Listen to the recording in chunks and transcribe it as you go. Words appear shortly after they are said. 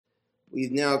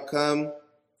We've now come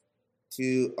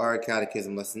to our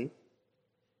catechism lesson,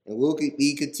 and we'll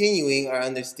be continuing our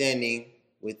understanding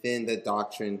within the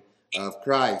doctrine of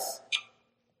Christ.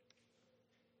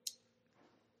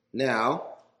 Now,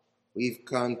 we've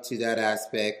come to that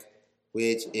aspect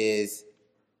which is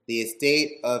the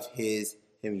estate of his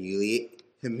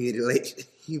humiliation.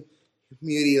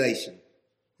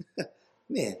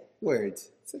 Man, words,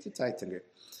 such a tight tongue.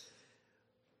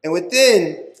 And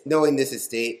within knowing this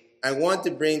estate, I want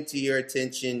to bring to your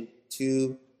attention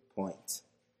 2 points.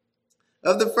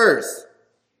 Of the first,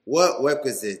 what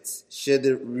requisites should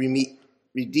the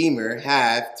Redeemer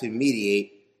have to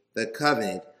mediate the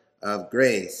covenant of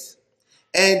grace?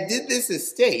 And did this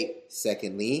estate,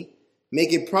 secondly,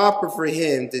 make it proper for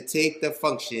him to take the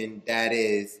function that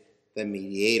is the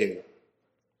mediator?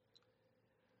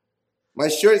 My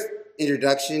short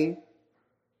introduction.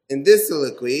 In this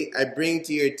soliloquy, I bring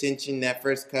to your attention that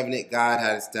first covenant God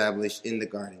had established in the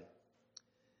garden.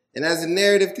 And as the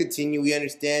narrative continues, we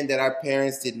understand that our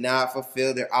parents did not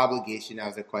fulfill their obligation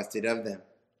as requested of them.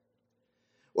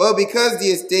 Well, because the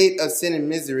estate of sin and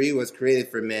misery was created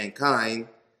for mankind,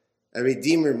 a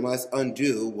Redeemer must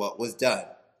undo what was done.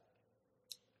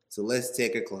 So let's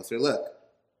take a closer look.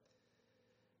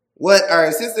 What our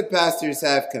assistant pastors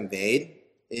have conveyed,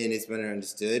 and it's been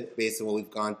understood based on what we've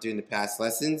gone through in the past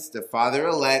lessons, the Father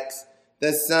elects,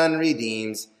 the Son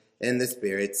redeems, and the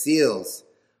Spirit seals.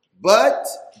 But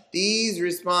these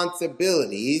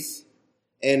responsibilities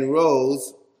and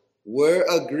roles were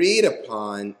agreed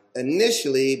upon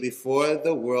initially before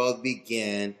the world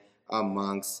began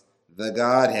amongst the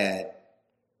Godhead.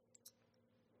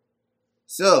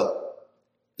 So,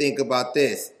 think about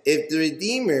this. If the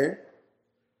Redeemer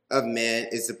of man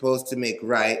is supposed to make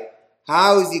right,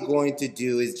 how is he going to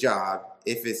do his job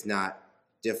if it's not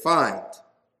defined?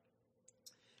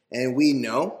 And we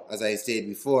know, as I stated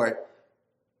before,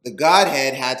 the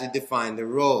Godhead had to define the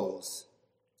roles.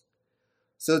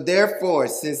 So therefore,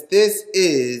 since this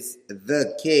is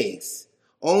the case,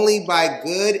 only by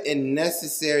good and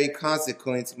necessary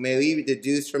consequence may we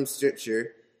deduce from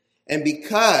Scripture, and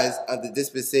because of the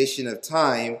dispensation of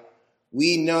time,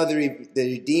 we know the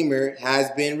Redeemer has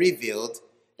been revealed,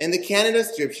 and the canon of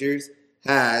Scriptures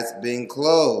has been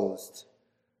closed.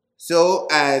 So,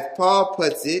 as Paul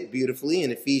puts it beautifully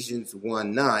in Ephesians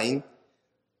 1:9,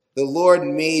 the Lord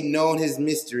made known his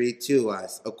mystery to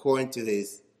us, according to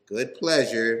his good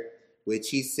pleasure, which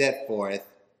he set forth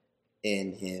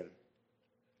in him.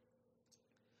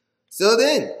 So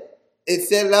then,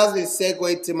 it allows me to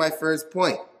segue to my first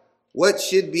point. What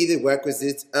should be the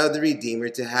requisites of the Redeemer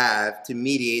to have to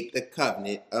mediate the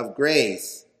covenant of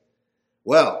grace?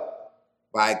 Well,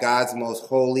 by God's most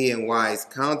holy and wise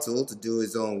counsel to do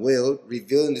his own will,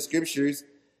 revealed in the Scriptures,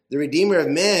 the Redeemer of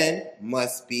man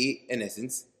must be, in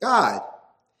essence, God.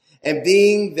 And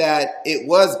being that it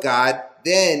was God,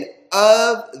 then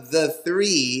of the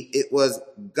three, it was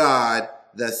God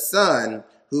the Son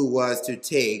who was to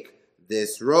take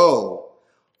this role.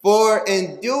 For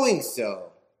in doing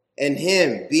so, and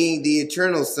him being the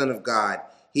eternal Son of God,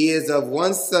 he is of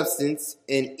one substance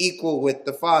and equal with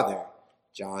the Father.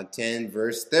 John 10,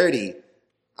 verse 30.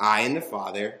 I and the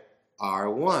Father are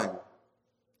one.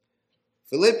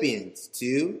 Philippians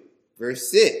 2,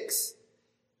 verse 6.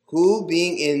 Who,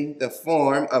 being in the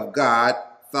form of God,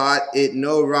 thought it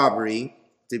no robbery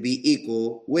to be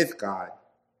equal with God.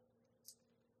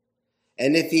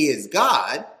 And if he is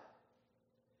God,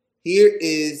 here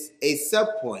is a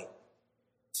subpoint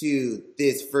to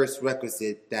this first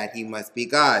requisite that he must be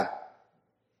God.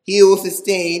 He will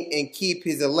sustain and keep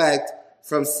his elect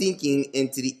from sinking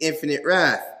into the infinite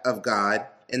wrath of God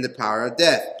and the power of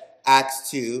death. Acts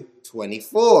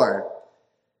 2:24.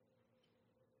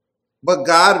 But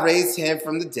God raised him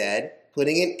from the dead,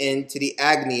 putting an end to the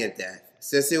agony of death,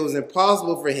 since it was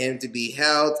impossible for him to be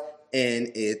held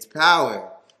in its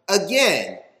power.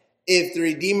 Again, if the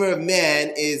Redeemer of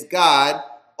man is God,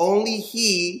 only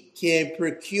he can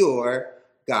procure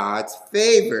God's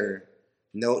favor.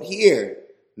 Note here,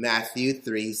 Matthew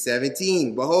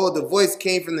 3:17. Behold, the voice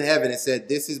came from the heaven and said,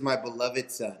 "This is my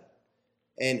beloved Son,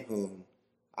 in whom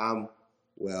I'm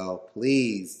well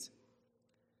pleased."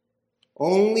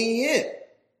 Only him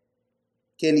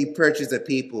can he purchase a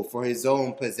people for his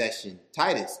own possession.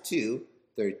 Titus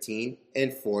 2:13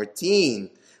 and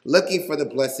 14. Looking for the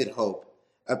blessed hope,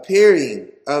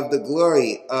 appearing of the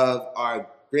glory of our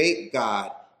great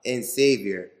God and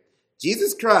Savior,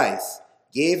 Jesus Christ,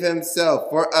 gave himself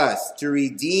for us to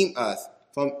redeem us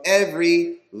from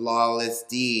every lawless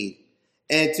deed,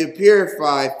 and to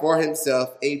purify for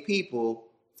himself a people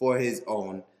for his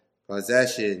own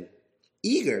possession,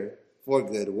 eager for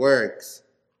good works.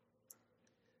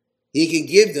 He can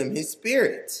give them his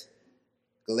Spirit.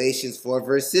 Galatians 4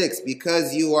 verse 6,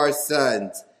 because you are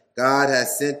sons, God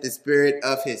has sent the Spirit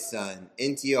of his Son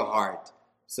into your heart.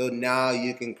 So now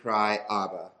you can cry,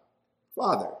 Abba,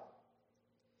 Father.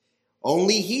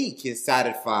 Only he can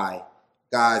satisfy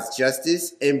God's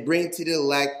justice and bring to the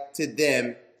elect to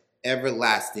them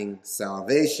everlasting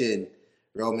salvation.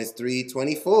 Romans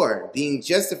 3:24, being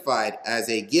justified as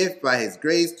a gift by his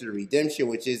grace through redemption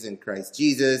which is in Christ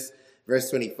Jesus. Verse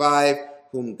 25,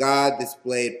 whom God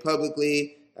displayed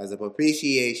publicly as a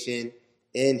propitiation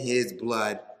in his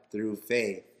blood through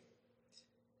faith.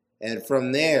 And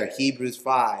from there, Hebrews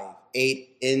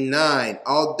 5:8-9,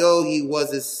 although he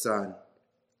was a son,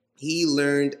 he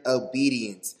learned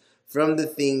obedience from the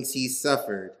things he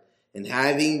suffered, and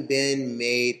having been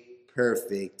made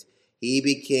perfect, he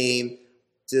became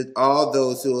to all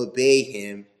those who obey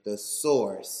him the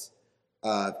source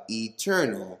of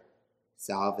eternal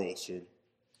salvation.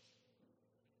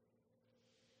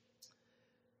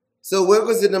 So what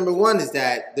was it? Number one is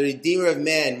that the Redeemer of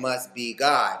man must be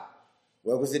God.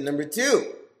 What was it? Number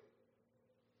two,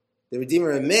 the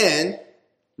Redeemer of man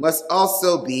must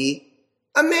also be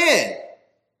a man.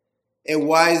 And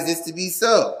why is this to be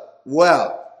so?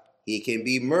 Well, he can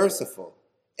be merciful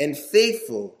and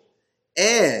faithful,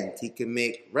 and he can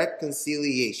make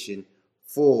reconciliation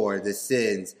for the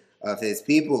sins of his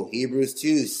people. Hebrews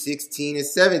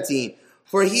 2:16-17.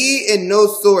 For he in no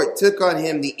sort took on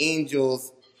him the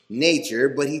angel's nature,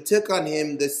 but he took on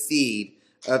him the seed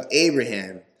of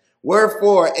Abraham.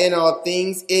 Wherefore, in all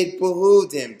things it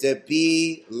behooved him to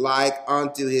be like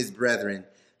unto his brethren,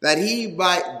 that he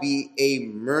might be a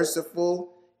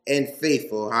merciful and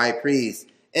faithful high priest,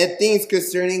 and things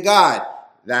concerning God,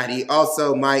 that he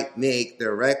also might make the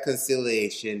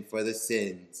reconciliation for the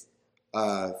sins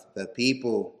of the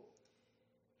people.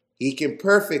 He can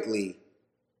perfectly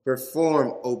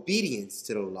perform obedience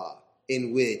to the law,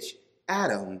 in which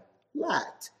Adam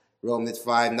lacked. Romans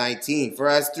 5:19, for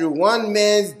as through one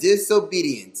man's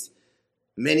disobedience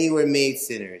many were made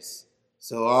sinners,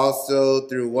 so also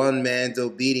through one man's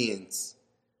obedience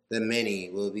the many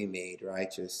will be made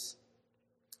righteous.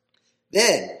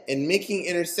 Then, in making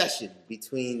intercession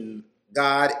between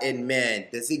God and man,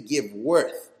 does it give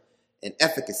worth and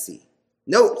efficacy?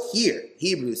 Note here,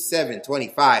 Hebrews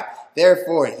 7:25,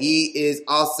 therefore he is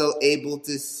also able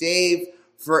to save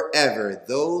forever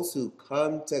those who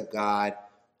come to God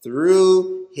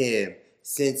through him,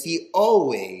 since he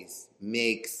always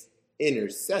makes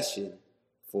intercession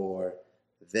for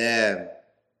them.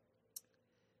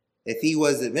 If he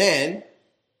was a man,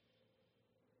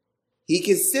 he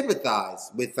can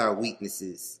sympathize with our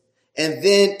weaknesses. And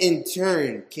then in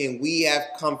turn, can we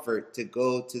have comfort to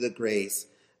go to the grace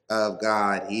of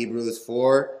God. Hebrews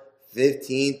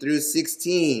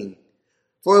 4:15-16.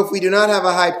 For if we do not have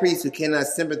a high priest who cannot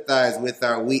sympathize with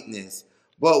our weakness,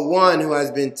 but one who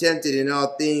has been tempted in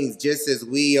all things just as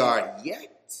we are,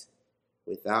 yet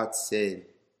without sin.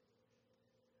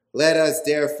 Let us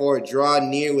therefore draw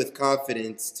near with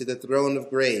confidence to the throne of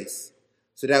grace,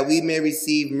 so that we may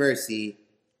receive mercy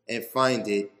and find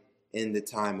it in the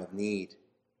time of need.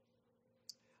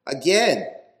 Again,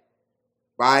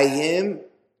 by him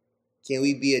can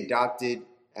we be adopted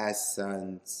as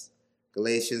sons.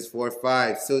 Galatians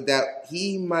 4:5, so that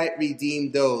he might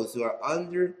redeem those who are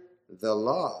under the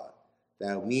law,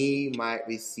 that we might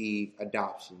receive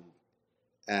adoption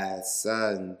as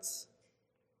sons.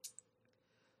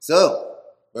 So,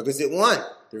 requisite 1,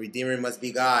 the Redeemer must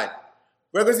be God.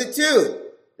 Requisite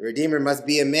 2, the Redeemer must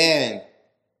be a man.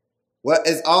 What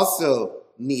is also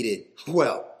needed?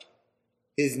 Well,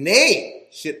 his name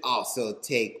should also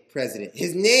take precedence.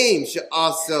 His name should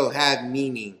also have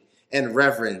meaning and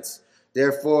reverence.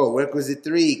 Therefore, requisite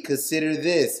 3, consider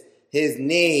this: his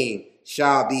name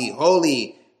shall be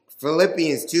holy.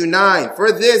 Philippians 2:9.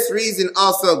 For this reason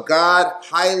also God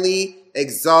highly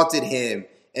exalted him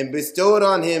and bestowed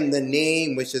on him the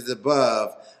name which is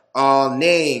above all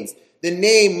names. The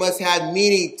name must have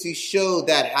meaning to show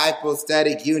that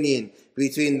hypostatic union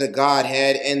between the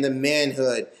Godhead and the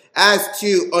manhood, as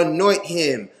to anoint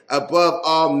him above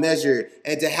all measure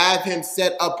and to have him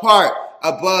set apart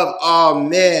above all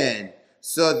men,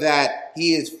 so that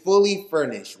he is fully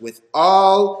furnished with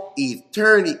all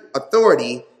eternity,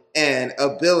 authority and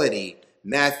ability.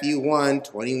 Matthew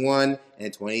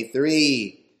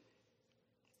 1:21-23.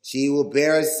 She will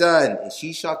bear a son, and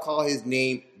she shall call his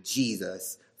name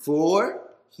Jesus, for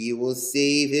he will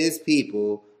save his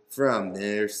people from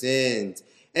their sins.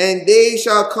 And they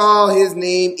shall call his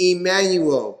name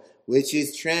Emmanuel, which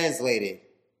is translated,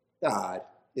 God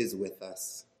is with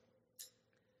us.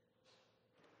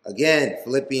 Again,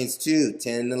 Philippians 2,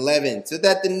 10 and 11. So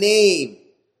that the name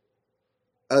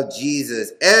of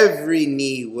Jesus, every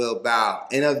knee will bow,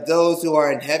 and of those who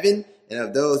are in heaven, and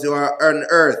of those who are on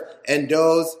earth, and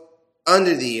those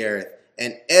under the earth,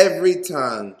 and every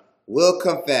tongue will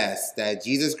confess that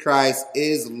Jesus Christ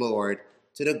is Lord,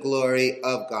 to the glory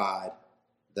of God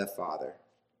the Father.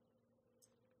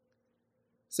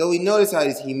 So we notice how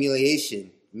this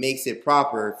humiliation makes it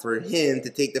proper for him to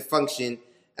take the function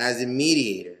as a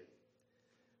mediator.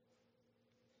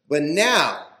 But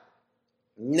now,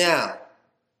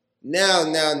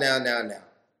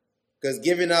 because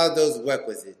given all those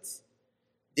requisites,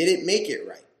 did it make it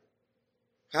right?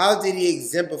 How did he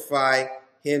exemplify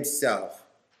himself?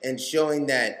 And showing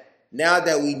that now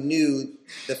that we knew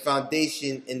the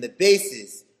foundation and the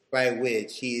basis by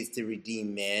which he is to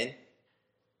redeem man,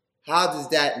 how does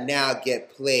that now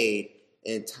get played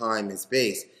in time and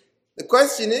space? The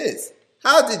question is,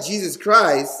 how did Jesus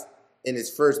Christ, in this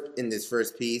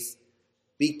first piece,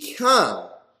 become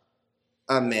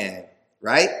a man,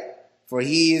 right? For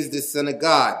he is the Son of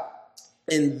God.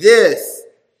 And this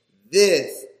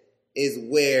is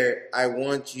where I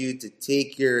want you to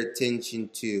take your attention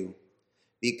to.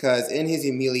 Because in his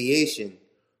humiliation,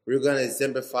 we're going to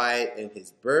exemplify it in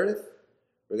his birth,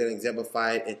 we're going to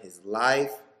exemplify it in his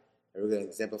life, and we're going to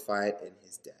exemplify it in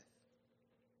his death.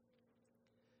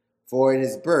 For in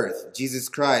his birth, Jesus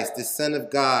Christ, the Son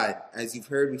of God, as you've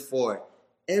heard before,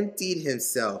 emptied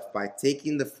himself by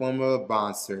taking the form of a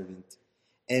bondservant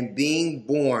and being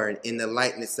born in the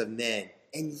likeness of men,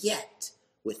 and yet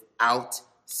without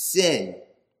sin.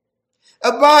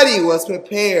 A body was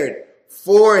prepared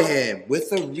for him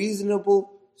with a reasonable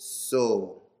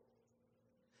soul.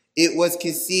 It was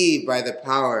conceived by the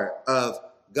power of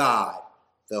God,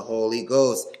 the Holy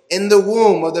Ghost, in the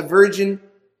womb of the Virgin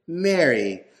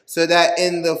Mary, so that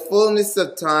in the fullness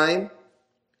of time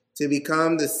to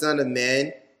become the Son of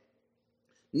Man.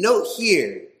 Note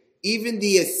here, even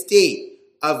the estate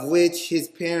of which his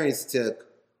parents took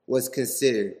was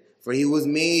considered, for he was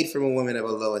made from a woman of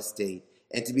a low estate,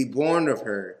 and to be born of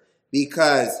her,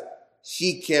 because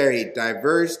she carried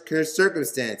diverse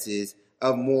circumstances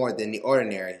of more than the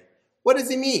ordinary. What does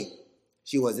it mean?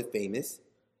 She wasn't famous.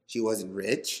 She wasn't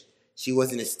rich. She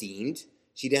wasn't esteemed.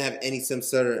 She didn't have some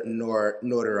sort of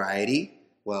notoriety.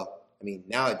 Well, I mean,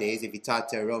 nowadays, if you talk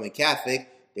to a Roman Catholic,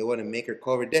 they want to make her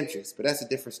co-redemptress. But that's a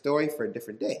different story for a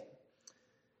different day.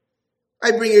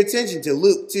 I bring your attention to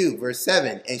Luke 2, verse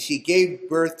 7. And she gave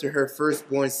birth to her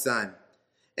firstborn son.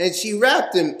 And she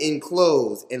wrapped him in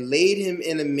clothes and laid him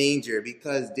in a manger,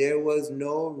 because there was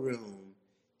no room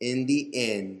in the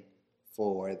inn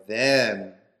for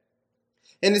them.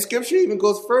 And the scripture even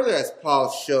goes further, as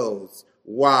Paul shows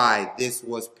why this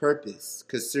was purpose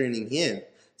concerning him.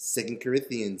 2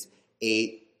 Corinthians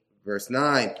 8, verse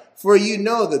 9. For you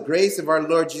know the grace of our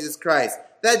Lord Jesus Christ,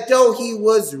 that though he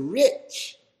was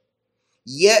rich,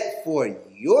 yet for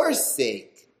your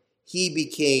sake he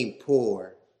became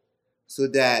poor, so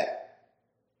that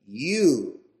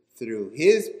you, through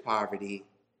his poverty,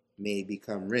 may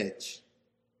become rich.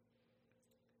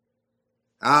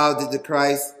 How did the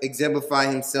Christ exemplify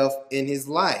himself in his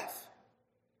life?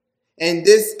 And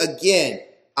this, again,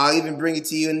 I'll even bring it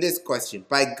to you in this question.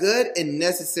 By good and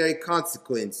necessary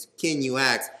consequence, can you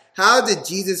ask, how did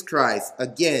Jesus Christ,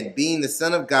 again, being the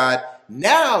Son of God,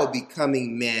 now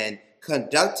becoming man,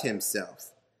 conduct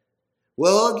himself?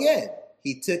 Well, again,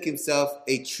 he took himself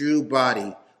a true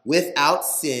body without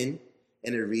sin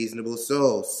and a reasonable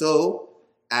soul. So,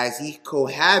 as he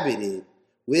cohabited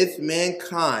with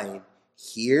mankind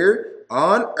here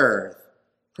on earth,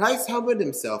 Christ humbled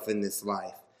himself in this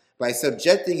life by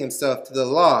subjecting himself to the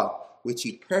law, which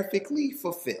he perfectly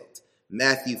fulfilled.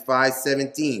 Matthew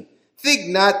 5:17. Think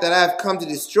not that I have come to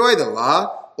destroy the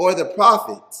law or the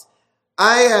prophets.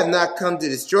 I have not come to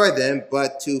destroy them,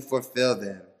 but to fulfill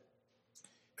them.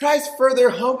 Christ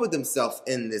further humbled himself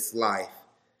in this life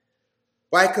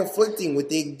by conflicting with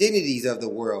the indignities of the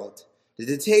world, the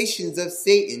temptations of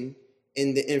Satan,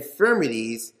 and the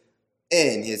infirmities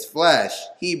in his flesh.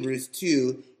 Hebrews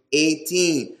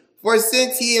 2:18. For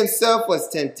since he himself was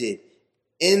tempted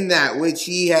in that which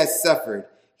he has suffered,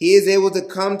 he is able to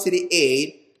come to the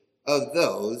aid of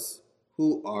those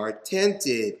who are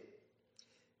tempted.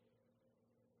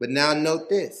 But now note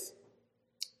this.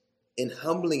 In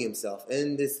humbling himself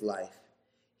in this life,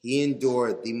 he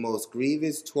endured the most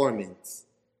grievous torments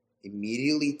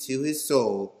immediately to his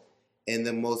soul and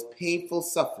the most painful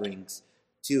sufferings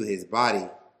to his body.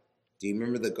 Do you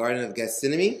remember the Garden of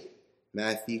Gethsemane?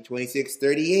 Matthew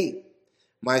 26:38.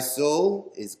 My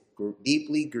soul is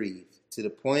deeply grieved to the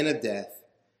point of death.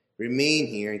 Remain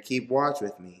here and keep watch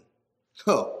with me.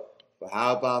 Oh, but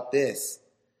how about this?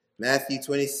 Matthew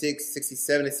 26,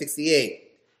 67 and 68.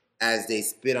 As they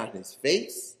spit on his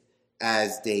face,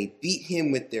 as they beat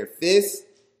him with their fists,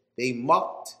 they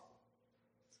mocked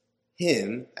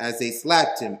him as they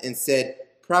slapped him and said,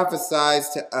 "Prophesy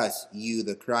to us, you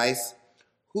the Christ.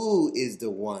 Who is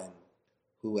the one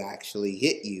who actually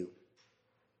hit you?"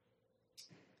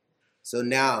 So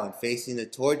now, in facing the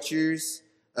tortures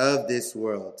of this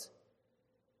world,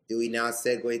 do we now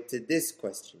segue to this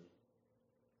question,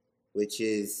 which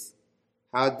is,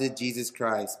 how did Jesus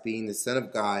Christ, being the Son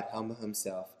of God, humble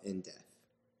himself in death?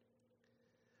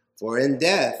 For in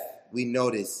death, we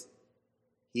notice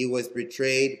he was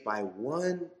betrayed by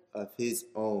one of his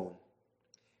own,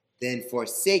 then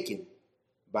forsaken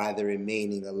by the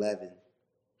remaining 11.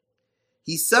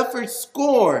 He suffered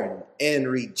scorn and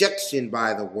rejection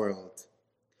by the world.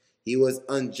 He was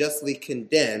unjustly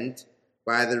condemned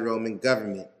by the Roman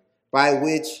government, by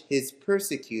which his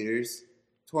persecutors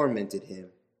tormented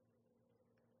him.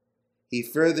 He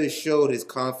further showed his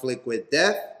conflict with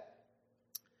death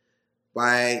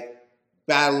by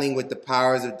battling with the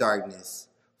powers of darkness,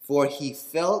 for he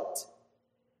felt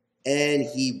and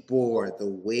he bore the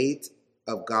weight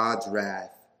of God's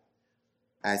wrath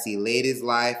as he laid his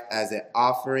life as an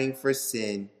offering for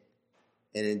sin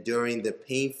and enduring the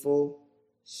painful,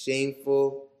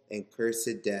 shameful, and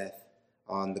cursed death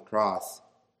on the cross.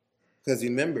 Because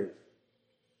remember,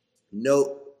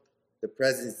 note the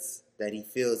presence that he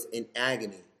feels in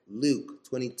agony. Luke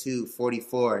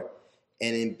 22:44.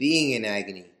 And in being in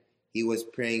agony, he was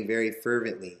praying very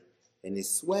fervently, and his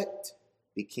sweat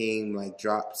became like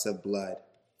drops of blood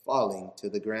falling to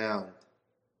the ground.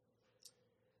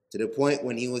 To the point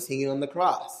when he was hanging on the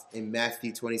cross in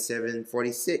Matthew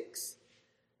 27:46.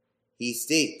 He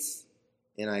states,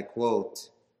 and I quote,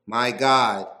 my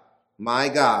God,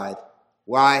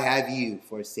 why have you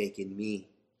forsaken me?"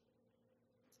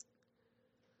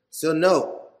 So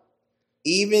note,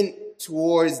 even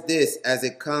towards this, as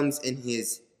it comes in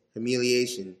his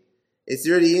humiliation, it's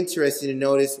really interesting to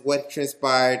notice what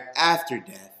transpired after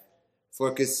death.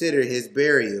 For consider his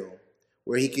burial,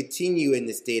 where he continued in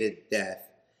the state of death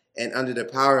and under the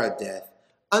power of death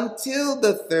until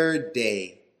the third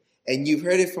day. And you've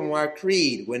heard it from our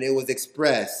creed when it was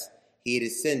expressed, he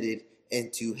descended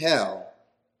into hell.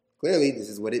 Clearly, this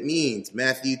is what it means.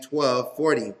 Matthew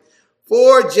 12:40.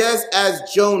 For just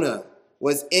as Jonah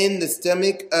was in the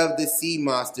stomach of the sea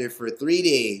monster for 3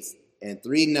 days and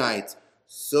 3 nights,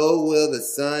 so will the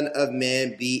Son of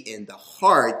Man be in the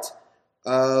heart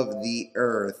of the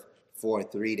earth for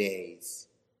 3 days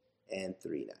and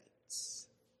 3 nights.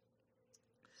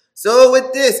 So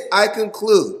with this, I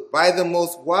conclude, by the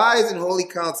most wise and holy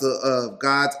counsel of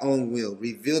God's own will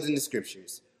revealed in the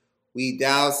scriptures, we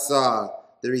thou saw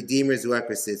the Redeemer's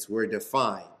requisites were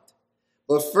defined.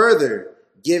 But further,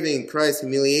 giving Christ's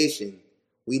humiliation,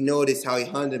 we notice how he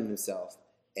humbled himself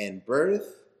in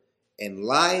birth, in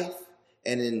life,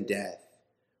 and in death.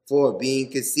 For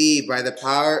being conceived by the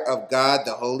power of God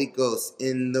the Holy Ghost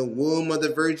in the womb of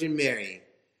the Virgin Mary,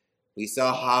 we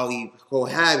saw how he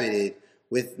cohabited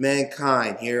with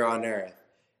mankind here on earth.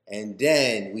 And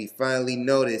then we finally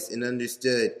noticed and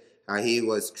understood how he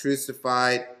was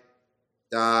crucified,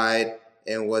 died,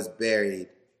 and was buried.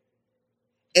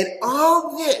 And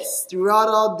all this, throughout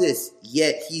all this,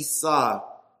 yet he saw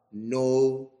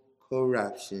no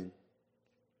corruption.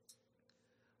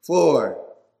 For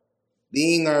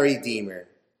being our Redeemer,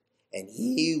 and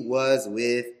he was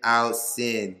without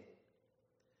sin.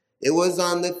 It was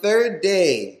on the third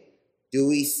day do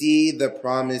we see the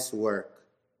promised work.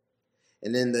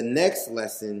 And in the next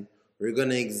lesson, we're going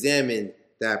to examine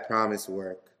that promised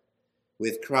work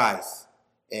with Christ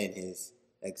and his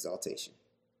exaltation.